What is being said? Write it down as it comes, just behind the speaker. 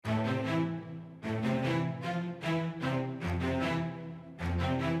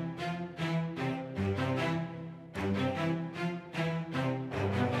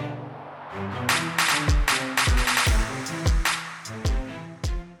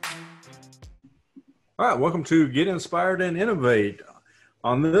All right, welcome to Get Inspired and Innovate.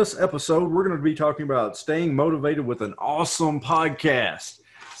 On this episode, we're going to be talking about staying motivated with an awesome podcast.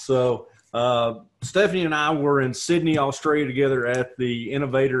 So, Stephanie and I were in Sydney, Australia together at the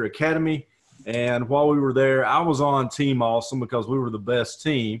Innovator Academy. And while we were there, I was on Team Awesome because we were the best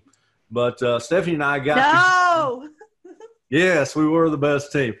team. But Stephanie and I got Yes, we were the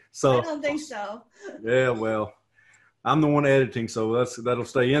best team. So I don't think so. Yeah, well, I'm the one editing, so that'll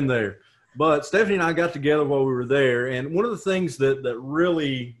stay in there. But Stephanie and I got together while we were there, and one of the things that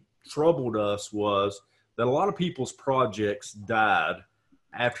really troubled us was that a lot of people's projects died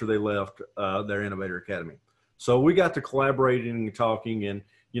after they left their Innovator Academy. So we got to collaborating and talking, and,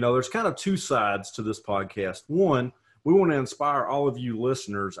 there's kind of two sides to this podcast. One, we want to inspire all of you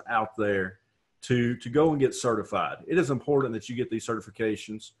listeners out there to go and get certified. It is important that you get these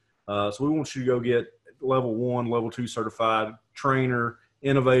certifications. So we want you to go get level 1, level 2 certified, trainer,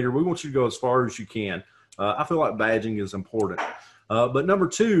 innovator. We want you to go as far as you can. I feel like badging is important. But number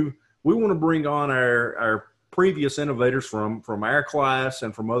 2, we want to bring on our previous innovators from our class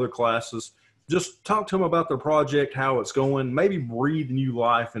and from other classes. Just talk to them about their project, how it's going, maybe breathe new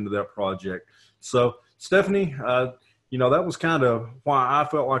life into that project. So Stephanie, that was kind of why I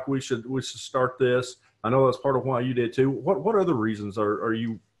felt like we should start this. I know that's part of why you did too. What other reasons are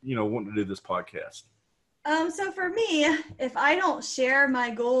you wanting to do this podcast? So for me, if I don't share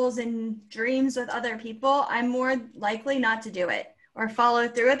my goals and dreams with other people, I'm more likely not to do it or follow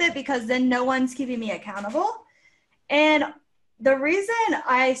through with it because then no one's keeping me accountable. And the reason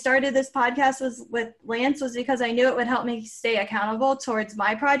I started this podcast with Lance was because I knew it would help me stay accountable towards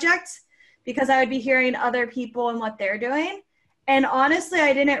my project because I would be hearing other people and what they're doing. And honestly,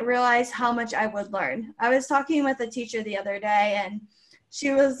 I didn't realize how much I would learn. I was talking with a teacher the other day and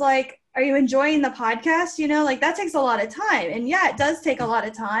she was like, are you enjoying the podcast? That takes a lot of time. And yeah, it does take a lot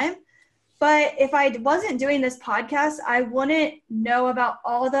of time. But if I wasn't doing this podcast, I wouldn't know about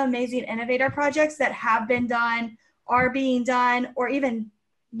all the amazing innovator projects that have been done, are being done, or even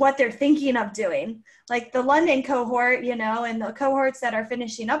what they're thinking of doing. Like the London cohort, and the cohorts that are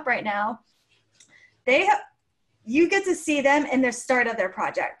finishing up right now, you get to see them in the start of their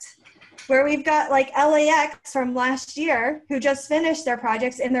project. Where we've got like LAX from last year who just finished their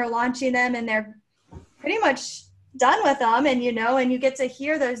projects and they're launching them and they're pretty much done with them. And, and you get to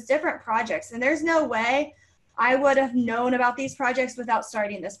hear those different projects. And there's no way I would have known about these projects without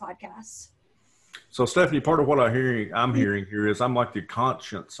starting this podcast. So Stephanie, part of what I'm hearing here is I'm like the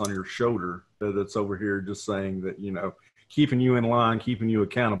conscience on your shoulder that's over here just saying that, keeping you in line, keeping you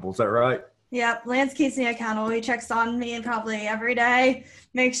accountable. Is that right? Yep, Lance keeps me accountable. He checks on me probably every day,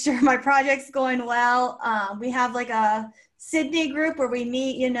 makes sure my project's going well. We have like a Sydney group where we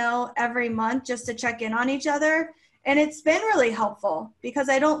meet, every month just to check in on each other. And it's been really helpful because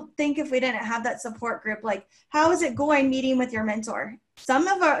I don't think if we didn't have that support group, like how is it going meeting with your mentor? Some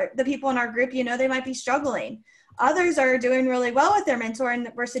of the people in our group, they might be struggling. Others are doing really well with their mentor and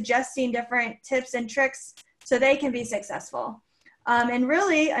we're suggesting different tips and tricks so they can be successful. And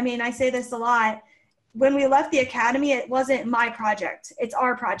really, I say this a lot, when we left the academy, it wasn't my project, it's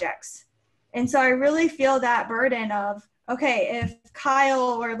our projects. And so I really feel that burden of, okay, if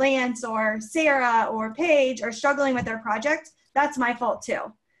Kyle or Lance or Sarah or Paige are struggling with their project, that's my fault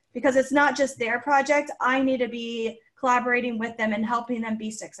too, because it's not just their project. I need to be collaborating with them and helping them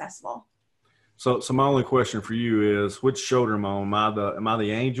be successful. So my only question for you is, which shoulder am I on? Am I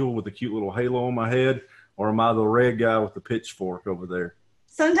the angel with the cute little halo on my head? Or am I the red guy with the pitchfork over there?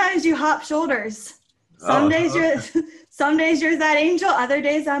 Sometimes you hop shoulders. Some days you're that angel. Other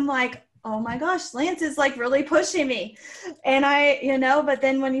days I'm like, oh my gosh, Lance is like really pushing me. And but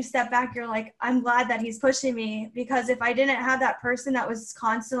then when you step back, you're like, I'm glad that he's pushing me because if I didn't have that person that was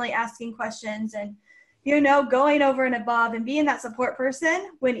constantly asking questions and, going over and above and being that support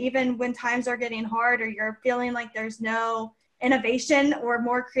person when times are getting hard or you're feeling like there's no innovation or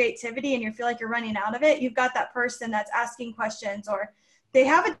more creativity and you feel like you're running out of it, you've got that person that's asking questions or they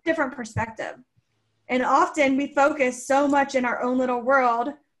have a different perspective. And often we focus so much in our own little world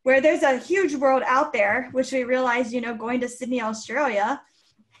where there's a huge world out there, which we realized, going to Sydney, Australia,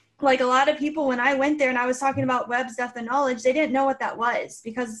 like a lot of people, when I went there and I was talking about Webb's Depth of Knowledge, they didn't know what that was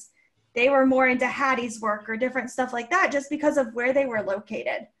because they were more into Hattie's work or different stuff like that just because of where they were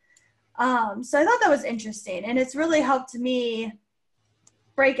located. So I thought that was interesting, and it's really helped me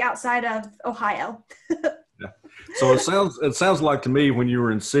break outside of Ohio. Yeah. So it sounds like to me when you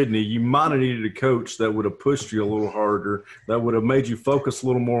were in Sydney, you might have needed a coach that would have pushed you a little harder, that would have made you focus a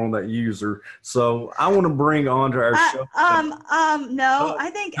little more on that user. So I want to bring on to our show. No,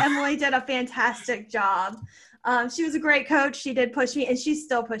 I think Emily did a fantastic job. She was a great coach. She did push me, and she's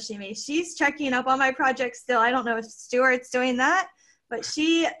still pushing me. She's checking up on my project still. I don't know if Stuart's doing that, but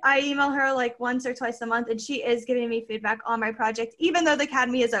I email her like once or twice a month, and she is giving me feedback on my project, even though the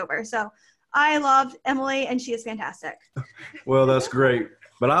academy is over. So I love Emily, and she is fantastic. Well, that's great.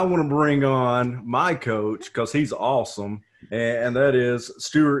 But I want to bring on my coach because he's awesome, and that is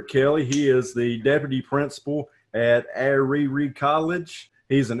Stuart Kelly. He is the deputy principal at Ariri College.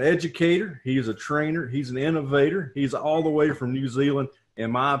 He's an educator. He's a trainer. He's an innovator. He's all the way from New Zealand. In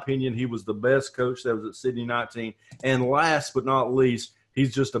my opinion, he was the best coach that was at Sydney 19. And last but not least,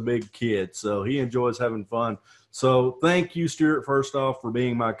 he's just a big kid, so he enjoys having fun. So thank you, Stuart, first off, for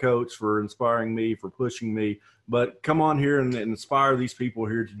being my coach, for inspiring me, for pushing me. But come on here and inspire these people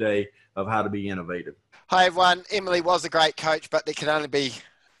here today of how to be innovative. Hi, everyone. Emily was a great coach, but there can only be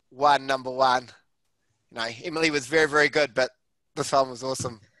one number one. You know, Emily was very, very good, but this one was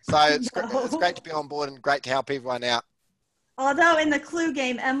awesome. So it's great to be on board and great to help everyone out. Although in the Clue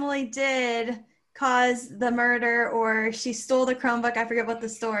game, Emily did cause the murder, or she stole the Chromebook. I forget what the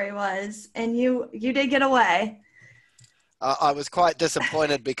story was. And you did get away. I was quite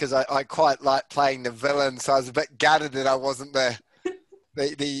disappointed because I quite like playing the villain, so I was a bit gutted that I wasn't the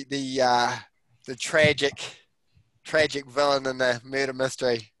tragic villain in the murder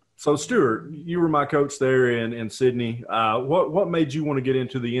mystery. So, Stuart, you were my coach there in Sydney. What made you want to get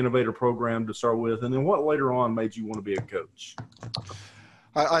into the Innovator program to start with, and then what later on made you want to be a coach?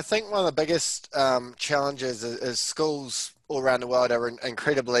 I think one of the biggest challenges is schools all around the world are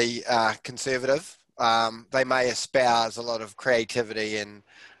incredibly conservative. They may espouse a lot of creativity and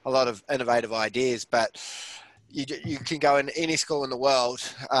a lot of innovative ideas, but you can go in any school in the world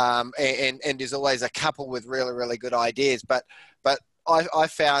and there's always a couple with really, really good ideas. But I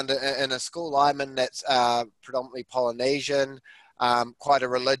found in a school I'm in that's predominantly Polynesian, quite a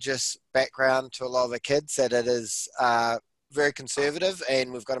religious background to a lot of the kids, that it is very conservative,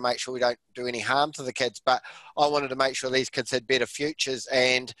 and we've got to make sure we don't do any harm to the kids. But I wanted to make sure these kids had better futures,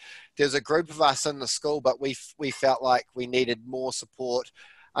 and there's a group of us in the school, but we felt like we needed more support.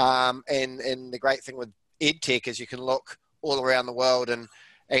 And the great thing with EdTech is you can look all around the world and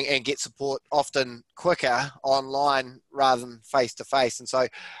get support often quicker online rather than face to face. And so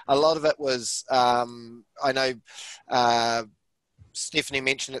a lot of it was, I know Stephanie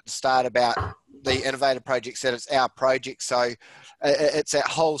mentioned at the start about the Innovator projects, that it's our project. So it's that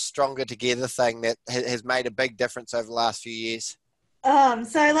whole stronger together thing that has made a big difference over the last few years.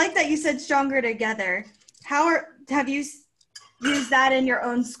 So I like that you said stronger together. Have you used that in your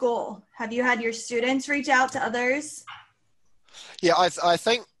own school? Have you had your students reach out to others? Yeah, I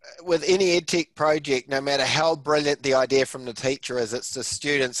think with any EdTech project, no matter how brilliant the idea from the teacher is, it's the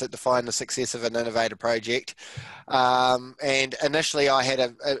students that define the success of an Innovator project. And initially I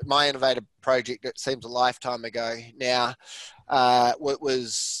had my Innovator project, it seems a lifetime ago now, it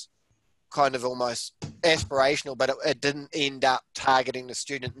was kind of almost aspirational, but it didn't end up targeting the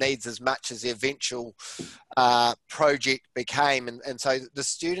student needs as much as the eventual project became. And so the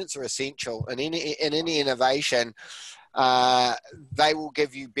students are essential in any innovation. They will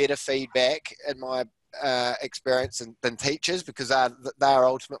give you better feedback, in my experience, than teachers, because they are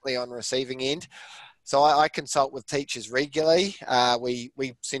ultimately on the receiving end. So I consult with teachers regularly.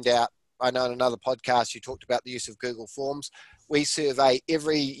 We send out, I know in another podcast you talked about the use of Google Forms. We survey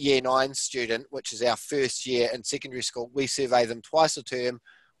every Year 9 student, which is our first year in secondary school. We survey them twice a term.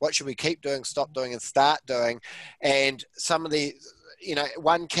 What should we keep doing, stop doing, and start doing? And some of the,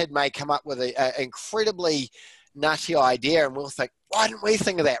 one kid may come up with an incredibly nutty idea, and we'll think, why didn't we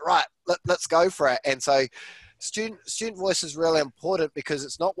think of that? Right, let's go for it. And so student voice is really important, because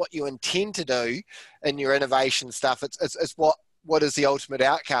it's not what you intend to do in your innovation stuff. It's what is the ultimate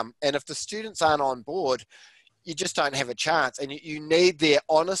outcome. And if the students aren't on board, you just don't have a chance. And you need their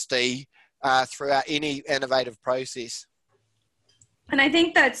honesty throughout any innovative process. And I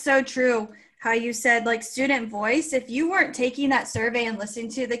think that's so true, how you said, like, student voice. If you weren't taking that survey and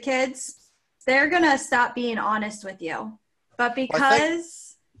listening to the kids, they're going to stop being honest with you. But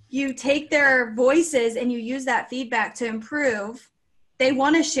because you take their voices and you use that feedback to improve, they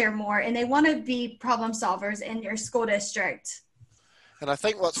want to share more and they want to be problem solvers in your school district. And I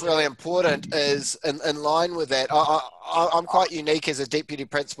think what's really important is, in line with that, I'm quite unique as a deputy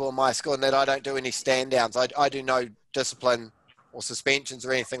principal in my school in that I don't do any stand-downs. I do no discipline or suspensions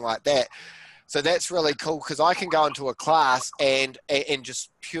or anything like that. So that's really cool, because I can go into a class and just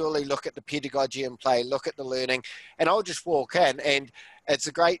purely look at the pedagogy and play, look at the learning, and I'll just walk in. And it's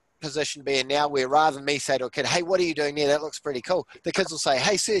a great position to be in now, where rather than me say to a kid, hey, what are you doing there? That looks pretty cool. The kids will say,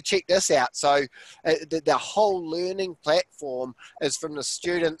 hey, sir, check this out. So the whole learning platform is from the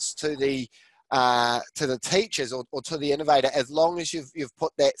students to the to the teachers or to the innovator, as long as you've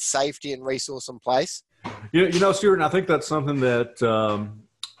put that safety and resource in place. You know, Stuart, and I think that's something that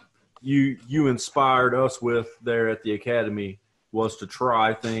you inspired us with there at the academy, was to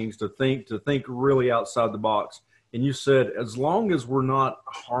try things, to think really outside the box. And you said, as long as we're not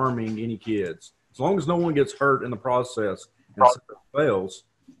harming any kids, as long as no one gets hurt in the process and fails,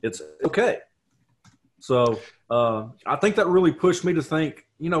 it's okay. So I think that really pushed me to think,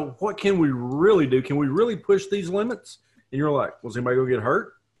 you know, what can we really do? Can we really push these limits? And you're like, was anybody going to get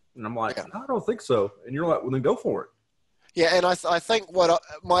hurt? And I'm like, I don't think so. And you're like, well, then go for it. Yeah, and I think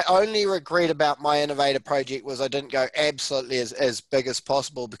my only regret about my innovator project was I didn't go absolutely as big as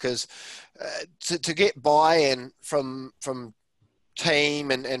possible, because to get buy-in from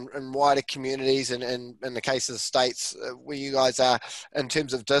team and wider communities, and in the case of the states where you guys are, in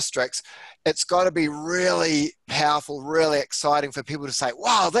terms of districts, it's got to be really powerful, really exciting for people to say,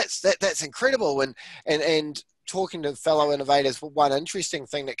 wow, that's incredible. And talking to fellow innovators, one interesting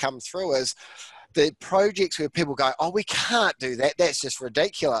thing that comes through is the projects where people go, oh, we can't do that, that's just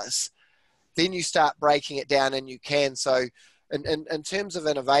ridiculous. Then you start breaking it down, and you can. So in terms of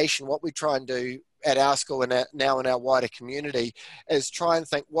innovation, what we try and do at our school and now in our wider community is try and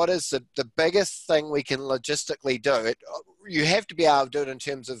think, what is the biggest thing we can logistically do? You have to be able to do it in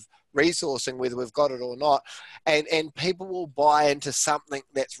terms of resourcing, whether we've got it or not, and people will buy into something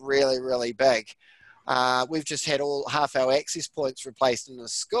that's really, really big. We've just had half our access points replaced in the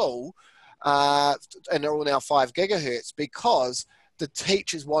school, and they're all now 5 gigahertz, because the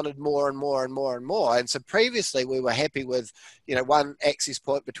teachers wanted more and more and more and more. And so previously we were happy with, you know, 1 access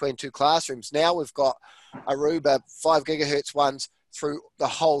point between 2 classrooms. Now we've got Aruba 5 gigahertz ones through the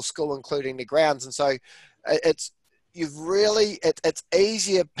whole school, including the grounds. And so it's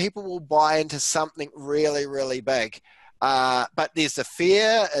easier. People will buy into something really, really big. But there's the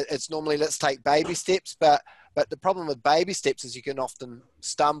fear. It's normally, let's take baby steps. But the problem with baby steps is you can often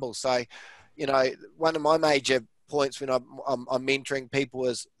stumble. So, you know, one of my major points when I'm mentoring people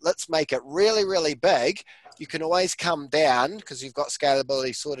is, let's make it really, really big. You can always come down because you've got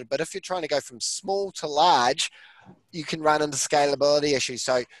scalability sorted. But if you're trying to go from small to large, you can run into scalability issues.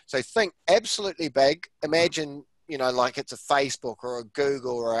 So think absolutely big. Imagine, you know, like it's a Facebook or a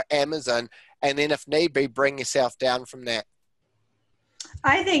Google or an Amazon, and then if need be, bring yourself down from that.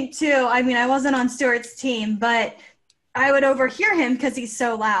 I think too, I mean, I wasn't on Stuart's team, but I would overhear him because he's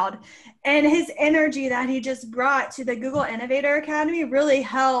so loud. And his energy that he just brought to the Google Innovator Academy really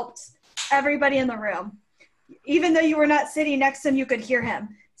helped everybody in the room. Even though you were not sitting next to him, you could hear him.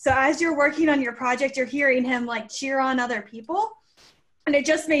 So as you're working on your project, you're hearing him like cheer on other people. And it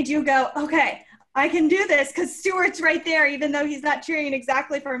just made you go, okay, I can do this, because Stuart's right there. Even though he's not cheering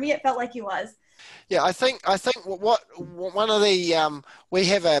exactly for me, it felt like he was. Yeah, I think what one of the we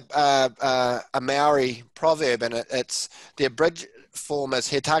have a Maori proverb, and it's the abridged form is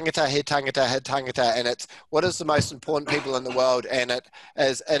he tangata, he tangata, he tangata, and it's what is the most important people in the world, and it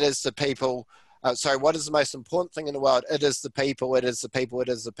is the people. What is the most important thing in the world? It is the people. It is the people. It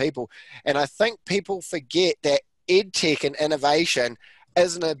is the people. And I think people forget that EdTech and innovation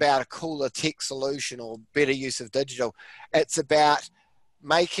isn't about a cooler tech solution or better use of digital. It's about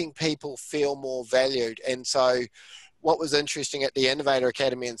making people feel more valued. And so what was interesting at the Innovator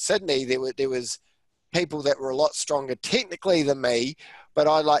Academy in Sydney, there was people that were a lot stronger technically than me, but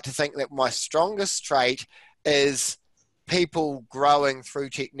I like to think that my strongest trait is people growing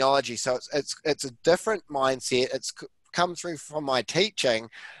through technology. So it's a different mindset. It's come through from my teaching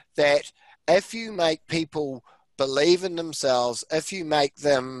that if you make people believe in themselves, if you make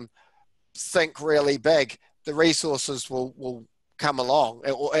them think really big, the resources will come along,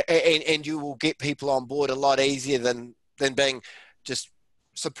 and you will get people on board a lot easier than being just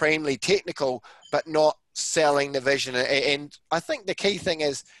supremely technical but not selling the vision. And I think the key thing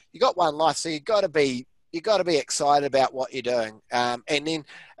is you got one life, so you got to be excited about what you're doing, and then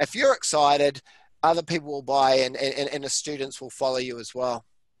if you're excited, other people will buy in, and the students will follow you as well.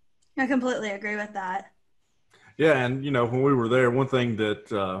 I completely agree with that. Yeah, and, you know, when we were there, one thing that,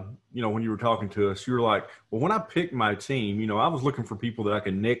 you know, when you were talking to us, you were like, well, when I picked my team, you know, I was looking for people that I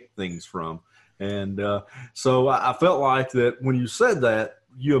could nick things from. And so I felt like that when you said that,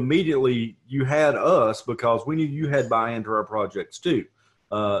 you had us, because we knew you had buy-in to our projects too.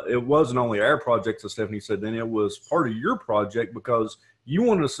 It wasn't only our projects, as Stephanie said, then it was part of your project because you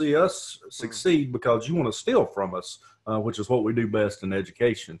wanted to see us succeed, because you want to steal from us, which is what we do best in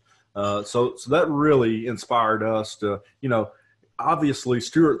education. So that really inspired us to, you know, obviously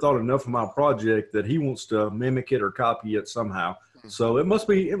Stuart thought enough of my project that he wants to mimic it or copy it somehow. So there must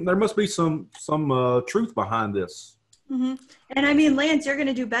be some truth behind this. Mm-hmm. And I mean, Lance, you're going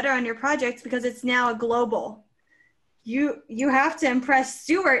to do better on your projects because it's now a global. You have to impress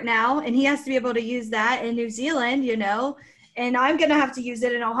Stuart now, and he has to be able to use that in New Zealand, you know, and I'm going to have to use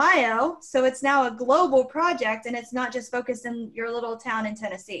it in Ohio. So it's now a global project, and it's not just focused in your little town in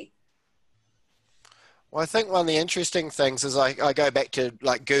Tennessee. Well, I think one of the interesting things is I go back to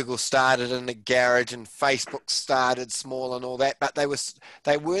like Google started in a garage and Facebook started small and all that, but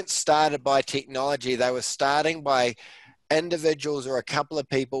they weren't started by technology. They were starting by individuals or a couple of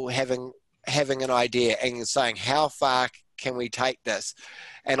people having an idea and saying, how far can we take this?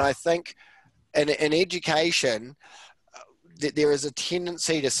 And I think in education, there is a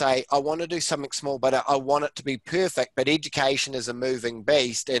tendency to say, I want to do something small, but I want it to be perfect. But education is a moving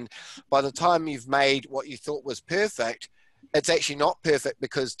beast. And by the time you've made what you thought was perfect, it's actually not perfect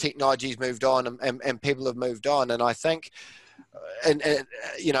because technology's moved on and people have moved on. And I think, and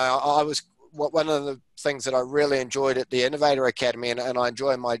you know, I was, one of the things that I really enjoyed at the Innovator Academy, and I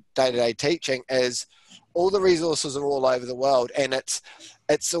enjoy my day-to-day teaching, is all the resources are all over the world, and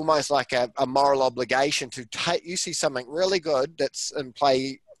it's almost like a moral obligation to take, you see something really good that's in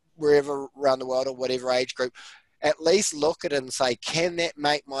play wherever around the world or whatever age group, at least look at it and say, can that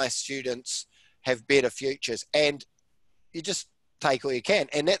make my students have better futures? And you just take all you can,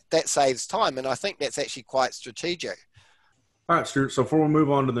 and that saves time, and I think that's actually quite strategic. All right, Stuart. So before we move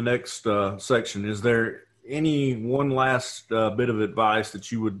on to the next section, is there any one last bit of advice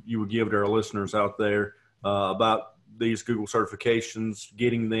that you would give to our listeners out there about these Google certifications,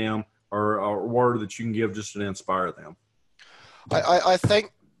 getting them, or a word that you can give just to inspire them? I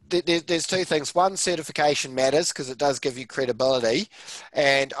think there's two things. One, certification matters because it does give you credibility.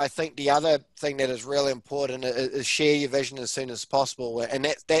 And I think the other thing that is really important is share your vision as soon as possible. And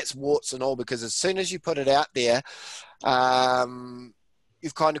that's warts and all, because as soon as you put it out there,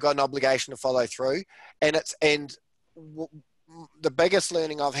 you've kind of got an obligation to follow through. And the biggest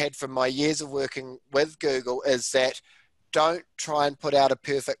learning I've had from my years of working with Google is that don't try and put out a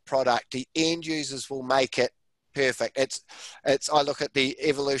perfect product. The end users will make it perfect. I look at the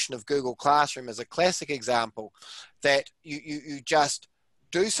evolution of Google Classroom as a classic example, that you just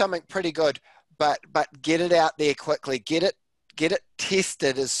do something pretty good, but get it out there quickly, get it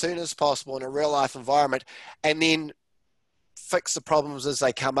tested as soon as possible in a real life environment, and then fix the problems as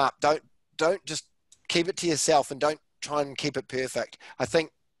they come up. Don't just keep it to yourself and don't try and keep it perfect. I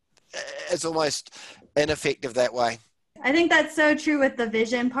think it's almost ineffective that way. I think that's so true with the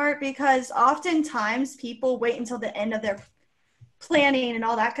vision part, because oftentimes people wait until the end of their planning and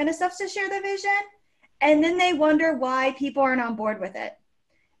all that kind of stuff to share the vision. And then they wonder why people aren't on board with it.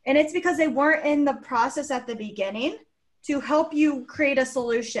 And it's because they weren't in the process at the beginning to help you create a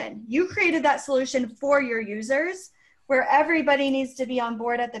solution. You created that solution for your users, where everybody needs to be on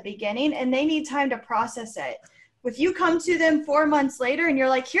board at the beginning and they need time to process it. If you come to them 4 months later and you're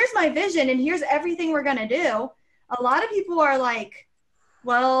like, here's my vision and here's everything we're going to do, a lot of people are like,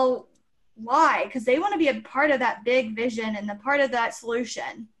 well, why? Because they want to be a part of that big vision and the part of that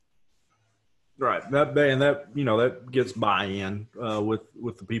solution. Right. That gets buy-in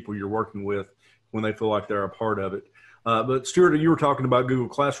with the people you're working with when they feel like they're a part of it. But Stuart, you were talking about Google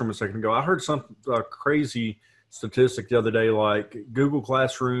Classroom a second ago. I heard some crazy statistic the other day, like Google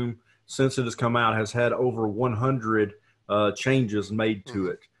Classroom, since it has come out, has had over 100 changes made to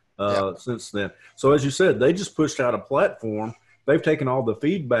it. Since then. So as you said, they just pushed out a platform. They've taken all the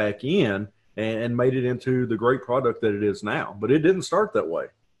feedback in and made it into the great product that it is now. But it didn't start that way.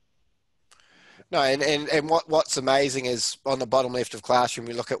 No, and what's amazing is on the bottom left of Classroom,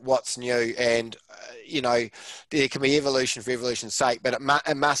 you look at what's new, and there can be evolution for evolution's sake, but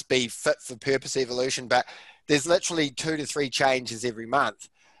it must be fit for purpose evolution. But there's literally 2 to 3 changes every month.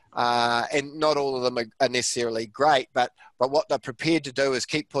 And not all of them are necessarily great, but what they're prepared to do is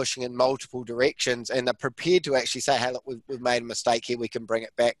keep pushing in multiple directions, and they're prepared to actually say, hey, look, we've made a mistake here, we can bring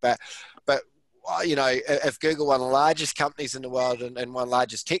it back. But if Google, one of the largest companies in the world and one of the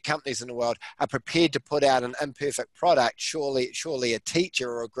largest tech companies in the world, are prepared to put out an imperfect product, surely a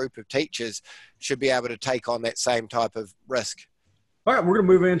teacher or a group of teachers should be able to take on that same type of risk. All right, we're going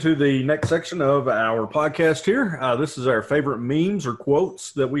to move into the next section of our podcast here. This is our favorite memes or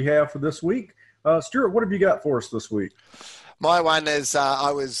quotes that we have for this week. Stuart, what have you got for us this week? My one is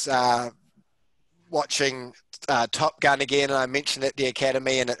I was watching Top Gun again, and I mentioned it at the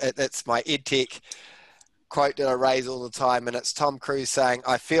Academy, and it's my EdTech quote that I raise all the time, and it's Tom Cruise saying,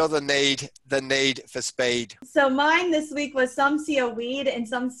 I feel the need for speed. So mine this week was some see a weed and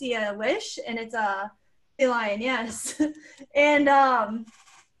some see a wish, and it's a lion, yes. And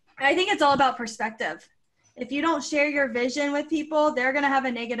I think it's all about perspective. If you don't share your vision with people, they're going to have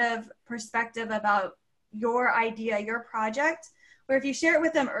a negative perspective about your idea, your project, where if you share it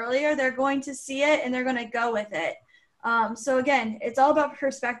with them earlier, they're going to see it and they're going to go with it. So again, it's all about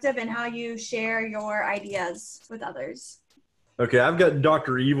perspective and how you share your ideas with others. Okay, I've got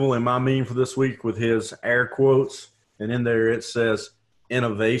Dr. Evil in my meme for this week with his air quotes, and in there it says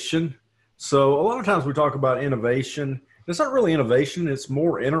innovation. So a lot of times we talk about innovation. It's not really innovation, it's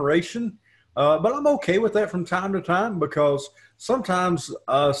more iteration. But I'm okay with that from time to time, because sometimes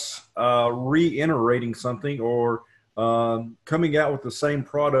us reiterating something or coming out with the same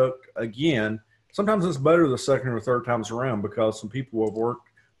product again, sometimes it's better the second or third times around, because some people have worked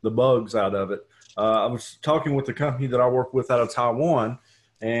the bugs out of it. I was talking with the company that I work with out of Taiwan,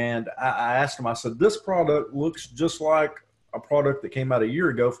 and I asked them, I said, this product looks just like a product that came out a year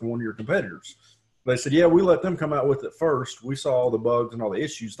ago from one of your competitors. They said, yeah, we let them come out with it first. We saw all the bugs and all the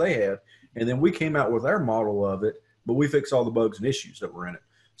issues they had, and then we came out with our model of it, but we fixed all the bugs and issues that were in it.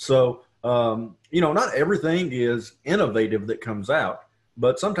 So, not everything is innovative that comes out,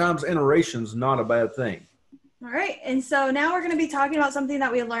 but sometimes iteration's not a bad thing. All right. And so now we're going to be talking about something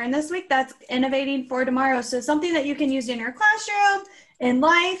that we learned this week, that's innovating for tomorrow. So something that you can use in your classroom, in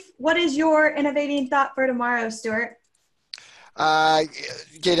life. What is your innovating thought for tomorrow, Stuart?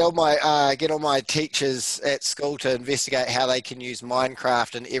 Get all my teachers at school to investigate how they can use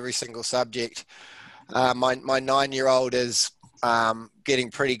Minecraft in every single subject. My 9-year-old is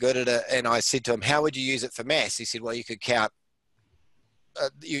getting pretty good at it, and I said to him, how would you use it for maths? He said, well, you could count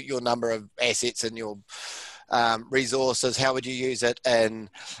your number of assets and your resources. How would you use it in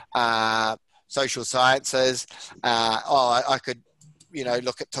social sciences? I could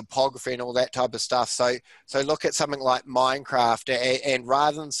look at topography and all that type of stuff. So look at something like Minecraft, and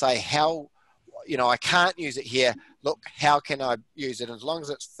rather than say how, I can't use it here, look, how can I use it? As long as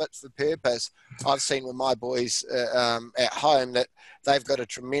it fits the purpose, I've seen with my boys at home that they've got a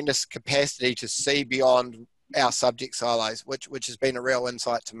tremendous capacity to see beyond our subject silos, which has been a real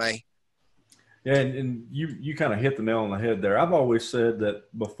insight to me. Yeah, and you kind of hit the nail on the head there. I've always said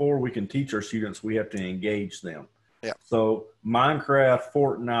that before we can teach our students, we have to engage them. Yeah. So Minecraft,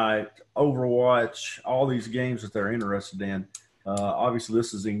 Fortnite, Overwatch, all these games that they're interested in, obviously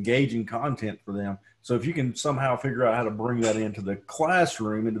this is engaging content for them. So if you can somehow figure out how to bring that into the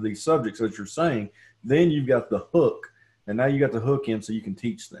classroom, into these subjects that you're saying, then you've got the hook. And now you got the hook in so you can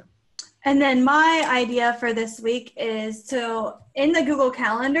teach them. And then my idea for this week is to, in the Google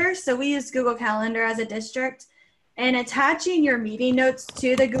Calendar, so we use Google Calendar as a district, and attaching your meeting notes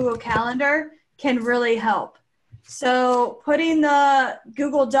to the Google Calendar can really help. So putting the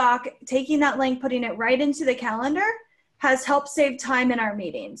Google Doc, taking that link, putting it right into the calendar has helped save time in our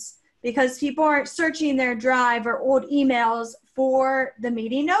meetings, because people aren't searching their Drive or old emails for the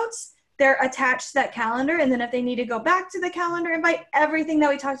meeting notes. They're attached to that calendar, and then if they need to go back to the calendar invite, everything that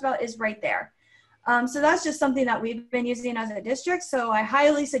we talked about is right there. So that's just something that we've been using as a district, so I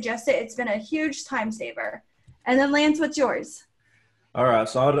highly suggest it. It's been a huge time saver. And then Lance, what's yours? All right,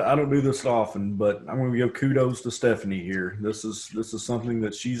 so I don't do this often, but I'm going to give kudos to Stephanie here. This is something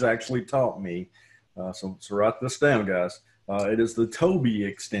that she's actually taught me. So write this down, guys. It is the Toby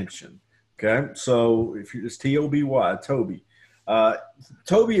extension. Okay, so if it's T-O-B-Y, Toby.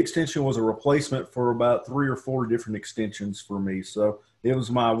 Toby extension was a replacement for about 3 or 4 different extensions for me. So it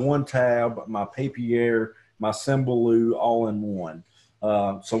was my one tab, my Papier, my Symbaloo, all in one.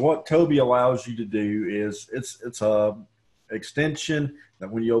 So what Toby allows you to do is it's a extension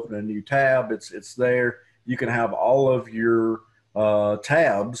that when you open a new tab, it's there. You can have all of your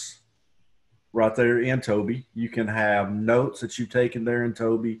tabs right there in Toby. You can have notes that you've taken there in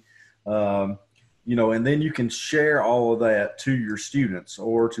Toby. And then you can share all of that to your students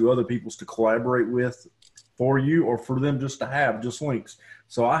or to other peoples to collaborate with for you, or for them just to have just links.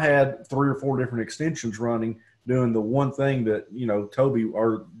 So I had 3 or 4 different extensions running, doing the one thing that, Toby,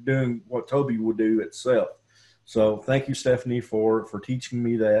 or doing what Toby would do itself. So thank you, Stephanie, for teaching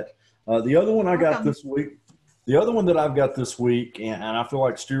me that. The other one I got this week, the other one that I've got this week, and I feel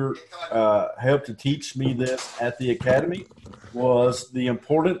like Stuart helped to teach me this at the academy, was the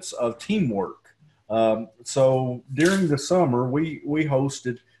importance of teamwork. So during the summer, we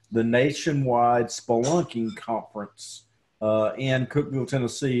hosted the nationwide spelunking conference in Cookeville,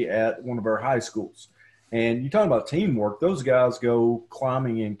 Tennessee, at one of our high schools. And you talk about teamwork, those guys go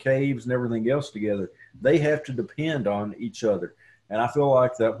climbing in caves and everything else together. They have to depend on each other. And I feel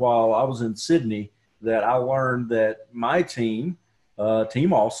like that while I was in Sydney, that I learned that my team,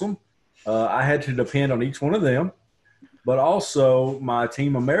 Team Awesome, I had to depend on each one of them. But also my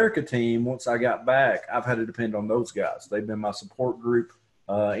Team America team, once I got back, I've had to depend on those guys. They've been my support group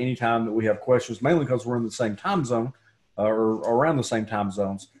anytime that we have questions, mainly because we're in the same time zone or around the same time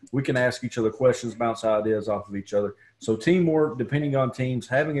zones. We can ask each other questions, bounce ideas off of each other. So teamwork, depending on teams,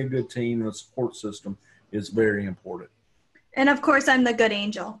 having a good team and a support system is very important. And of course, I'm the good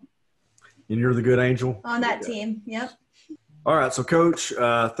angel. And you're the good angel? On that team, yep. All right, so Coach,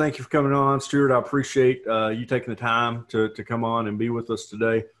 thank you for coming on. Stuart, I appreciate you taking the time to come on and be with us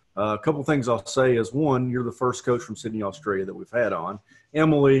today. A couple things I'll say is, one, you're the first coach from Sydney, Australia that we've had on.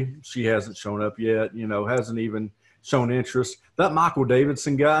 Emily, she hasn't shown up yet, hasn't even shown interest. That Michael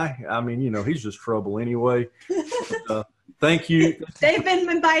Davidson guy, I mean, he's just trouble anyway. But, thank you. They've been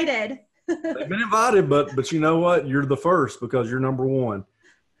invited. They've been invited, but you know what? You're the first because you're number one.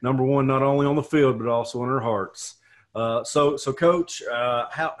 Number one, not only on the field, but also in our hearts. So Coach,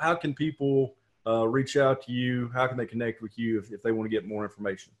 how can people reach out to you? How can they connect with you if they want to get more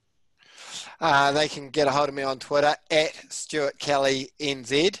information? They can get a hold of me on Twitter at Stuart Kelly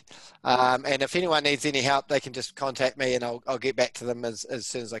NZ. And if anyone needs any help, they can just contact me and I'll get back to them as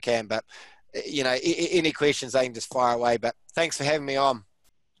soon as I can. But, any questions, they can just fire away. But thanks for having me on.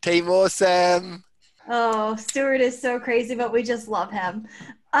 Team Awesome. Oh, Stuart is so crazy, but we just love him.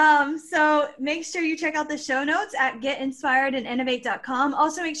 So make sure you check out the show notes at getinspiredandinnovate.com.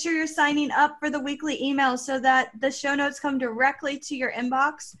 Also, make sure you're signing up for the weekly emails so that the show notes come directly to your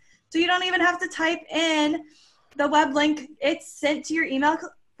inbox. So you don't even have to type in the web link. It's sent to your email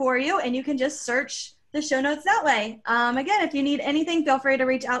for you, and you can just search the show notes that way. Again, if you need anything, feel free to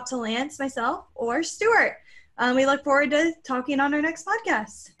reach out to Lance, myself, or Stuart. We look forward to talking on our next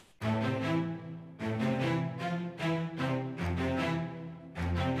podcast.